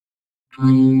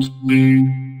Drones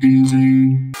made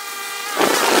easy.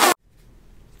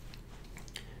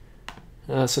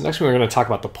 So next we're going to talk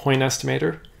about the point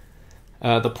estimator.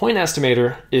 The point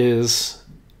estimator is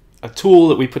a tool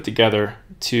that we put together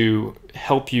to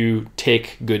help you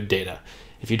take good data.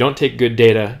 If you don't take good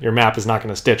data, your map is not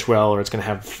going to stitch well, or it's going to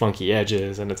have funky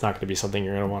edges, and it's not going to be something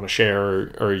you're going to want to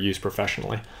share or use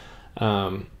professionally.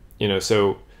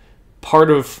 So part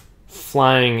of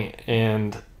flying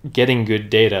and getting good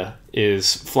data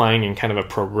is flying in kind of a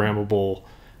programmable,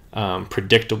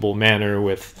 predictable manner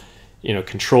with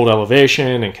controlled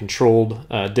elevation and controlled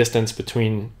distance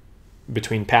between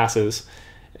passes.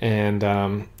 And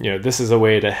this is a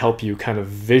way to help you kind of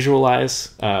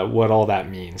visualize what all that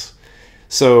means.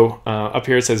 So up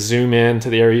here it says zoom in to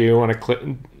the area you want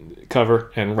to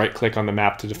cover, and right click on the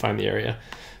map to define the area.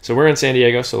 So we're in San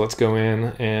Diego, so let's go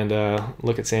in and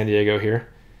look at San Diego here.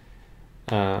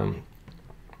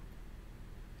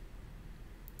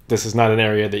 This is not an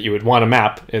area that you would want to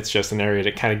map. It's just an area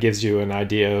that kind of gives you an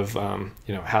idea of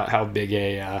how big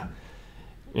a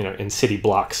in city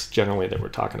blocks generally that we're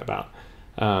talking about.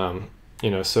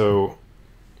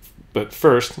 But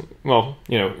first,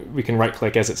 we can right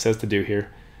click as it says to do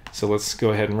here. So let's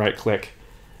go ahead and right click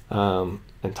and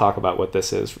talk about what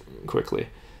this is quickly.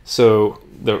 So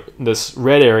this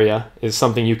red area is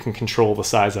something you can control the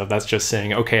size of. That's just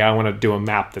saying, okay, I want to do a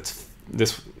map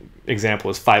this example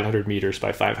is 500 meters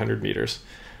by 500 meters.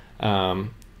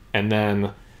 And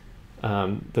then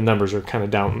the numbers are kind of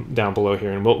down below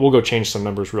here, and we'll go change some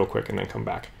numbers real quick and then come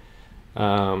back.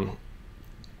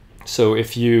 So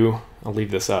I'll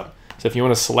leave this up. So if you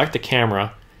want to select a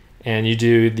camera and you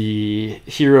do the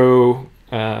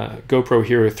GoPro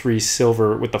Hero 3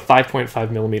 Silver with the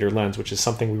 5.5 millimeter lens, which is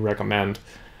something we recommend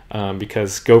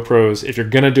because GoPros, if you're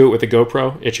going to do it with a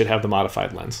GoPro, it should have the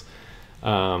modified lens.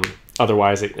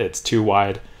 Otherwise, it's too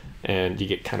wide and you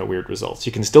get kind of weird results.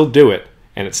 You can still do it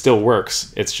and it still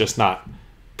works. It's just not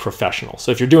professional.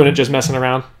 So if you're doing it just messing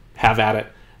around, have at it.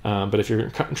 But if you're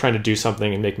trying to do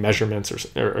something and make measurements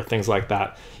or things like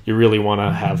that, you really want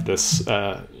to have this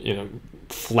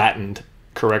flattened,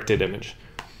 corrected image.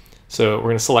 So we're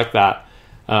going to select that.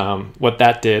 What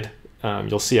that did,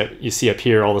 you see up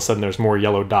here, all of a sudden there's more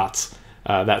yellow dots.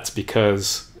 That's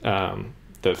because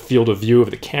the field of view of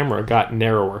the camera got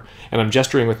narrower. And I'm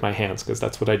gesturing with my hands because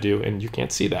that's what I do, and you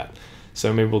can't see that.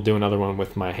 So maybe we'll do another one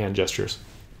with my hand gestures.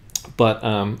 But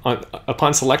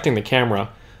upon selecting the camera,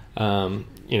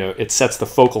 it sets the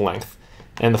focal length.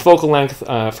 And the focal length,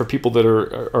 for people that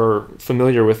are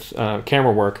familiar with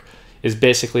camera work, is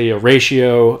basically a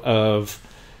ratio of,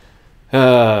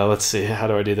 let's see, how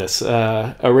do I do this?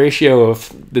 A ratio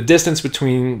of the distance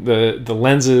between the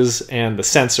lenses and the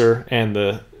sensor, and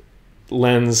the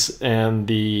lens and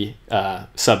the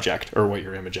subject, or what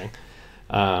you're imaging.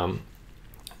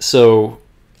 So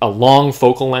a long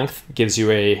focal length gives you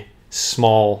a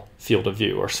small field of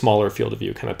view, or smaller field of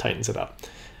view, kind of tightens it up.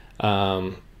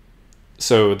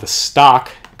 So the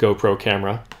stock GoPro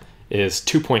camera is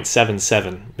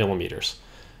 2.77 millimeters.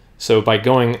 So by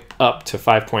going up to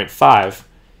 5.5,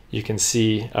 you can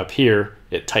see up here,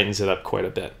 it tightens it up quite a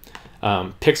bit.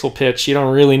 Pixel pitch, you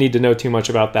don't really need to know too much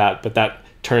about that, but that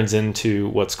turns into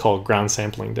what's called ground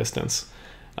sampling distance.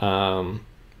 I'll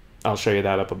show you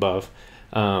that up above.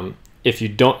 If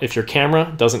your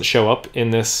camera doesn't show up in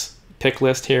this pick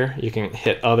list here, you can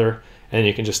hit other, and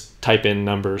you can just type in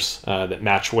numbers that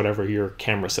match whatever your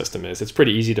camera system is. It's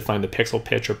pretty easy to find the pixel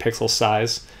pitch or pixel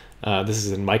size. This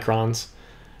is in microns.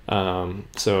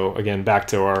 So again, back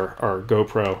to our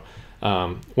GoPro,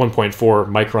 1.4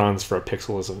 microns for a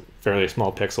pixel is a fairly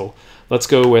small pixel. Let's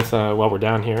go with, while we're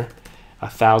down here,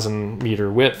 1,000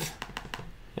 meter width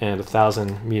and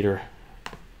 1,000 meter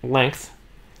length.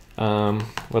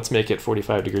 Let's make it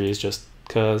 45 degrees just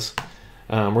because.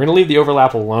 We're going to leave the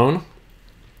overlap alone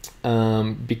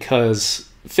because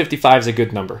 55 is a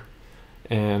good number,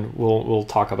 and we'll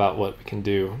talk about what we can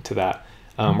do to that.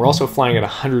 We're also flying at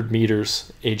 100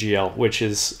 meters AGL, which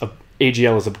is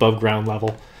AGL is above ground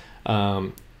level.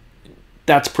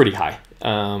 That's pretty high.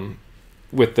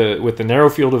 With the narrow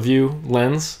field of view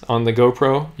lens on the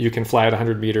GoPro, you can fly at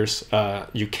 100 meters.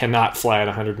 You cannot fly at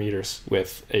 100 meters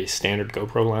with a standard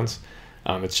GoPro lens.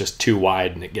 It's just too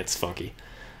wide and it gets funky.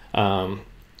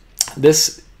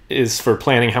 This is for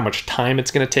planning how much time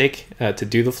it's going to take to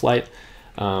do the flight.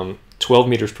 12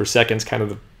 meters per second is kind of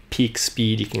the peak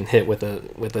speed you can hit with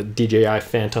a DJI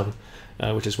Phantom,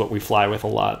 which is what we fly with a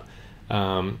lot.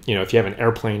 If you have an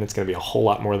airplane, it's going to be a whole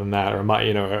lot more than that, or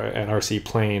an RC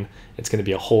plane, it's going to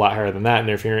be a whole lot higher than that. And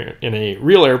if you're in a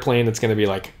real airplane, it's going to be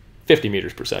like 50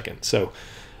 meters per second. So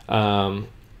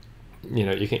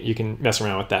you can mess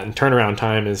around with that. And turnaround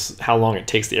time is how long it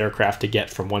takes the aircraft to get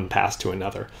from one pass to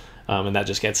another, and that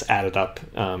just gets added up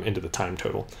into the time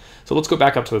total. So let's go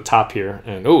back up to the top here,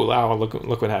 and oh wow,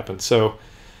 look what happened. So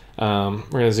we're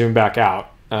going to zoom back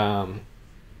out.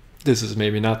 This is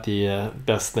maybe not the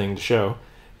best thing to show,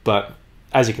 but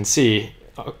as you can see,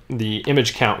 the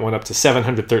image count went up to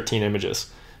 713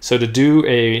 images. So to do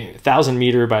a 1,000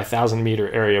 meter by 1,000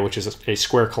 meter area, which is a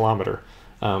square kilometer,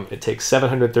 it takes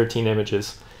 713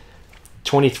 images,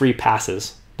 23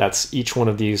 passes. That's each one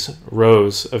of these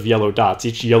rows of yellow dots.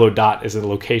 Each yellow dot is a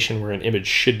location where an image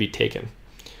should be taken.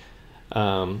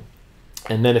 And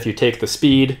then if you take the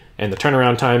speed and the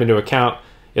turnaround time into account,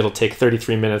 it'll take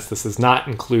 33 minutes. This does not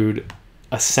include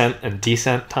ascent and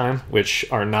descent time, which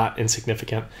are not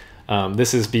insignificant.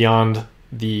 This is beyond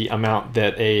the amount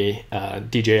that a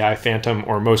DJI Phantom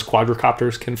or most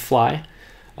quadricopters can fly.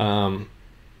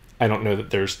 I don't know that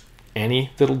there's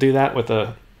any that'll do that with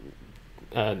a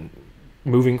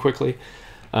moving quickly.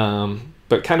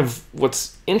 But kind of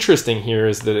what's interesting here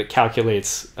is that it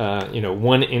calculates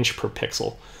 1 inch per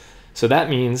pixel. So that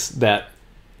means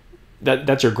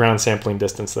that's your ground sampling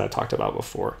distance that I talked about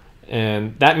before.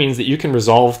 And that means that you can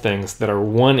resolve things that are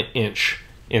 1 inch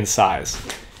in size.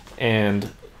 And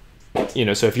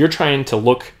so if you're trying to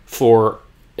look for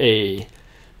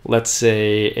let's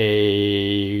say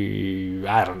a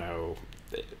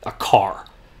car.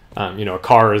 A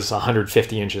car is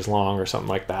 150 inches long or something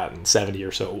like that and 70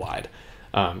 or so wide.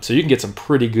 So you can get some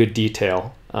pretty good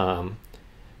detail on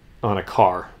a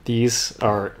car. These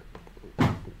are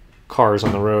cars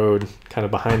on the road kind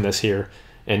of behind this here.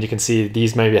 And you can see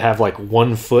these maybe have like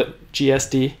 1 foot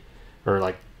GSD or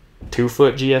like 2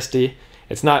 foot GSD.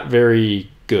 It's not very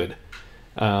good.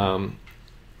 So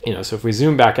if we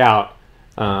zoom back out,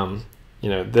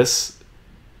 this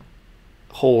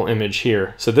whole image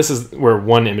here. So this is where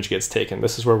one image gets taken.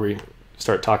 This is where we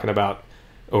start talking about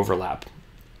overlap.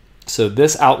 So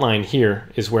this outline here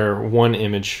is where one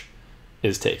image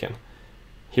is taken.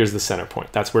 Here's the center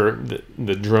point. That's where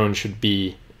the drone should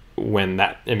be when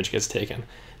that image gets taken.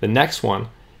 The next one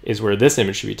is where this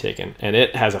image should be taken, and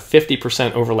it has a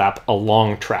 50% overlap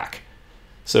along track.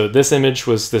 So this image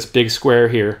was this big square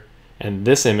here, and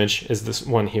this image is this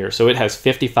one here. So it has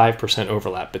 55%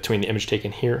 overlap between the image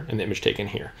taken here and the image taken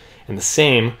here. And the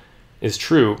same is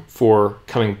true for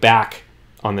coming back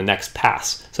on the next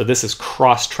pass. So this is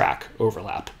cross-track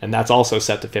overlap, and that's also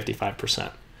set to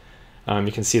 55%.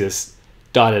 You can see this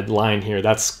dotted line here.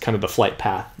 That's kind of the flight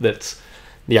path. That's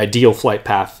the ideal flight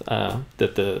path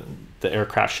that the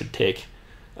aircraft should take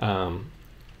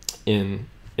in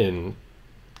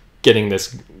getting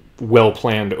this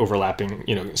well-planned overlapping,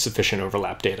 sufficient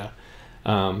overlap data.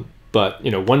 But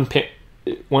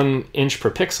 1 inch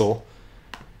per pixel,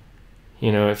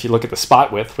 if you look at the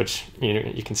spot width, which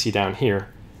you can see down here,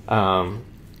 the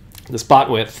spot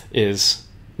width is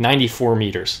 94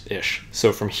 meters ish.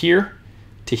 So from here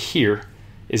to here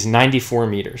is 94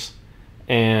 meters.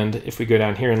 And if we go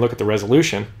down here and look at the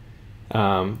resolution,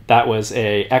 that was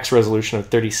a X resolution of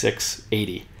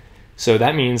 3680. So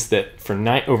that means that for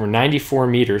over 94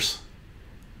 meters,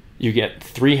 you get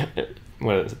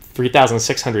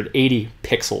 3,680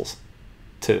 pixels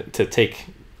to take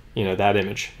that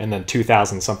image, and then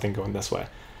 2,000 something going this way.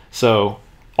 So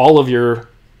all of your,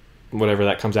 whatever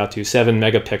that comes out to, 7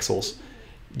 megapixels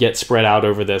get spread out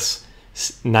over this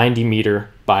 90 meter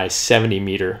by 70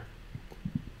 meter,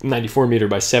 94 meter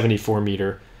by 74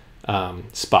 meter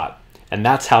spot. And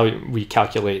that's how we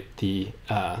calculate the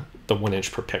 1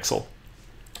 inch per pixel.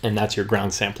 And that's your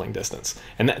ground sampling distance.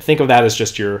 And think of that as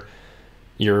just your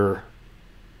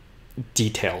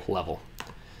detail level.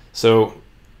 So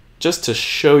just to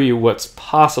show you what's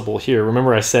possible here,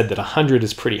 remember I said that 100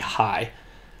 is pretty high.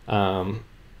 Not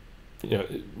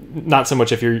so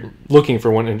much if you're looking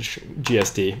for 1 inch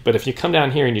GSD, but if you come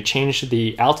down here and you change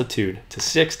the altitude to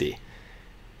 60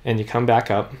 and you come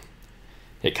back up,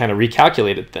 it kind of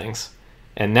recalculated things.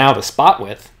 And now the spot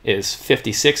width is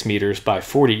 56 meters by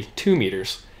 42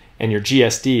 meters, and your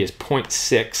GSD is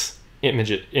 0.6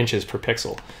 inches per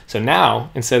pixel. So now,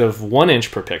 instead of 1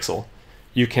 inch per pixel,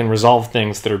 you can resolve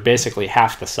things that are basically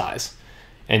half the size,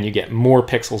 and you get more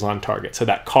pixels on target. So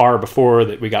that car before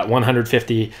that we got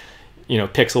 150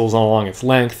 pixels along its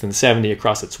length and 70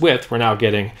 across its width, we're now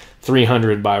getting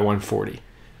 300 by 140.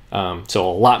 So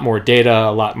a lot more data,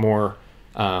 a lot more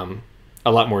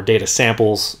data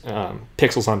samples.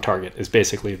 Pixels on target is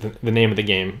basically the name of the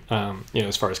game,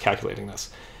 as far as calculating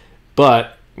this.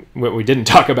 But what we didn't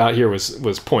talk about here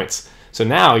was points. So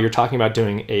now you're talking about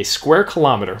doing a square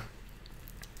kilometer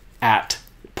at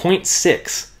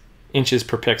 0.6 inches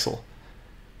per pixel,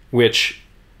 which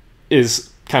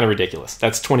is kind of ridiculous.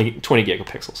 That's 20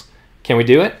 gigapixels. Can we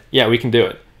do it? Yeah, we can do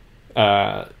it.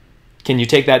 Can you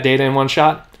take that data in one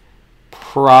shot?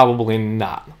 Probably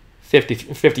not.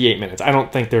 58 minutes. I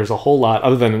don't think there's a whole lot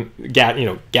other than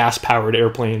gas-powered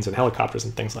airplanes and helicopters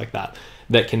and things like that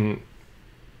that can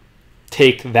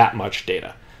take that much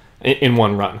data in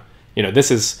one run. This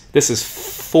is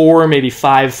 4, maybe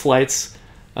 5 flights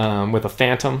with a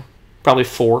Phantom, probably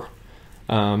 4.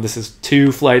 This is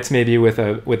 2 flights maybe with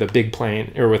a big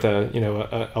plane, or with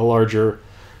a larger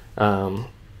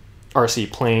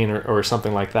RC plane or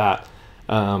something like that.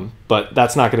 But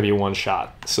that's not going to be one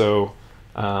shot. So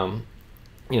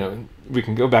we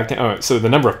can go back to, so the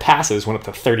number of passes went up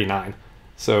to 39.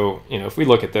 So if we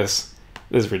look at this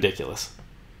is ridiculous.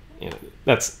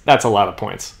 That's a lot of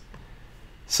points.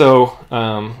 So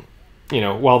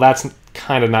while that's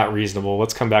kind of not reasonable,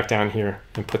 let's come back down here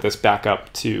and put this back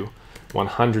up to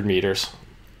 100 meters.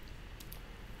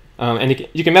 And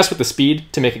you can mess with the speed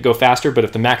to make it go faster, but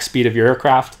if the max speed of your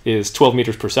aircraft is 12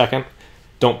 meters per second,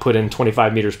 don't put in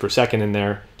 25 meters per second in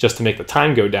there just to make the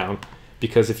time go down,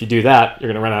 because if you do that, you're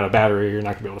going to run out of battery, you're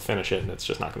not going to be able to finish it, and it's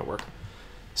just not going to work.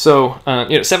 So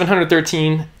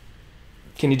 713,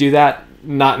 can you do that?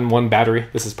 Not in one battery.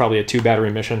 This is probably a 2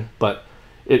 battery mission, but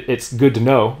it's good to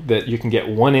know that you can get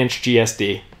 1-inch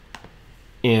GSD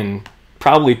in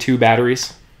probably 2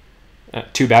 batteries.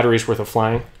 2 batteries worth of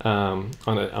flying on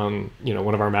one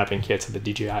of our mapping kits of the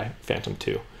DJI Phantom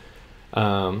 2.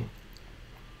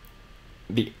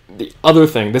 The other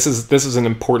thing, this is an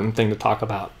important thing to talk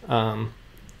about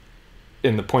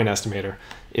in the point estimator,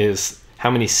 is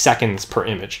how many seconds per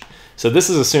image. So this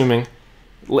is assuming,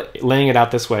 laying it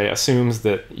out this way assumes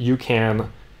that you can, let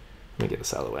me get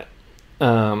this out of the way.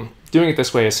 Doing it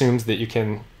this way assumes that you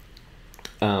can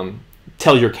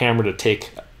tell your camera to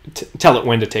tell it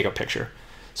when to take a picture.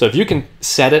 So if you can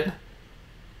set it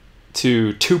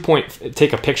to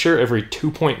take a picture every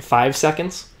 2.5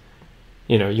 seconds,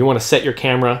 you want to set your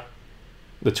camera,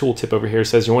 the tooltip over here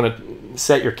says you want to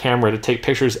set your camera to take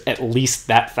pictures at least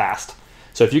that fast.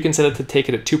 So if you can set it to take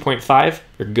it at 2.5,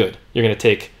 you're good. You're going to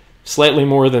take slightly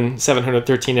more than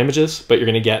 713 images, but you're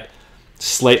going to get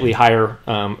slightly higher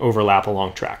overlap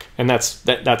along track, and that's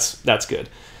good.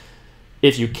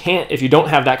 If you don't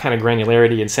have that kind of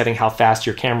granularity in setting how fast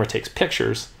your camera takes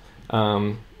pictures,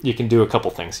 you can do a couple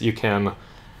things. You can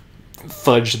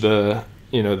fudge the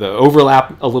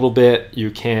overlap a little bit.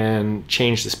 You can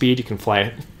change the speed. You can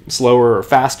fly slower or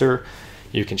faster.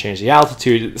 You can change the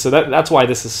altitude. So that's why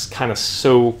this is kind of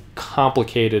so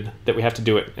complicated that we have to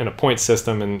do it in a point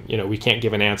system, and we can't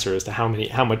give an answer as to how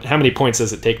many points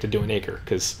does it take to do an acre,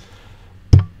 because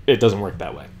it doesn't work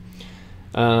that way.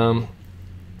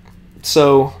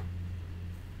 So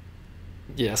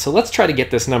let's try to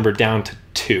get this number down to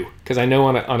 2, because I know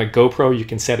on a GoPro you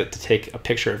can set it to take a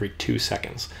picture every 2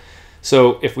 seconds.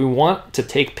 So if we want to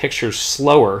take pictures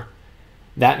slower,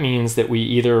 that means that we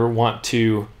either want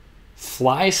to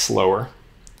fly slower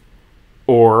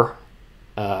or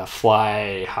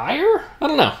fly higher? I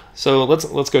don't know. So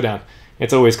let's go down.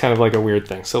 It's always kind of like a weird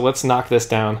thing. So let's knock this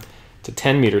down to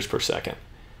 10 meters per second.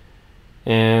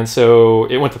 And so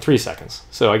it went to 3 seconds.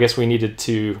 So I guess we needed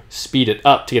to speed it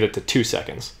up to get it to 2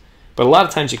 seconds. But a lot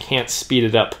of times you can't speed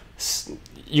it up.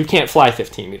 You can't fly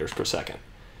 15 meters per second.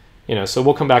 So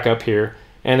we'll come back up here,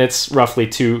 and it's roughly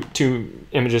two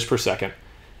images per second.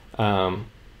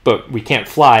 But we can't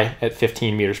fly at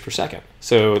 15 meters per second.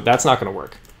 So that's not going to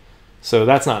work. So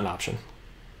that's not an option.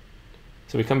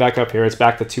 So we come back up here, it's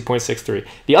back to 2.63.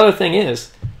 The other thing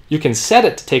is, you can set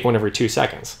it to take one every 2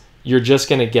 seconds. You're just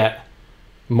going to get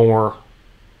more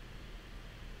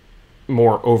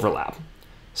overlap.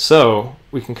 So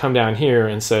we can come down here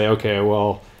and say, okay,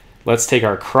 well, let's take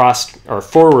our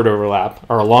forward overlap,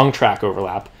 our long track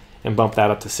overlap, and bump that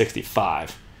up to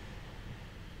 65.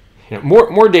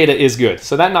 More data is good.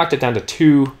 So that knocked it down to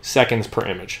 2 seconds per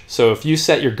image. So if you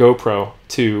set your GoPro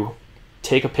to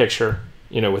take a picture,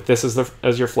 with this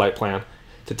as your flight plan,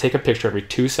 to take a picture every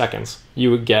 2 seconds, you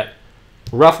would get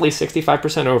roughly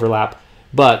 65% overlap,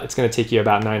 but it's going to take you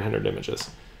about 900 images.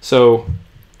 So,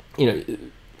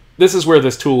 this is where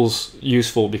this tool's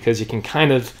useful, because you can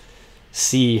kind of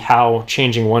see how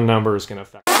changing one number is going to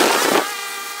affect.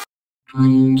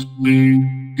 Drones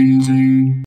made easy.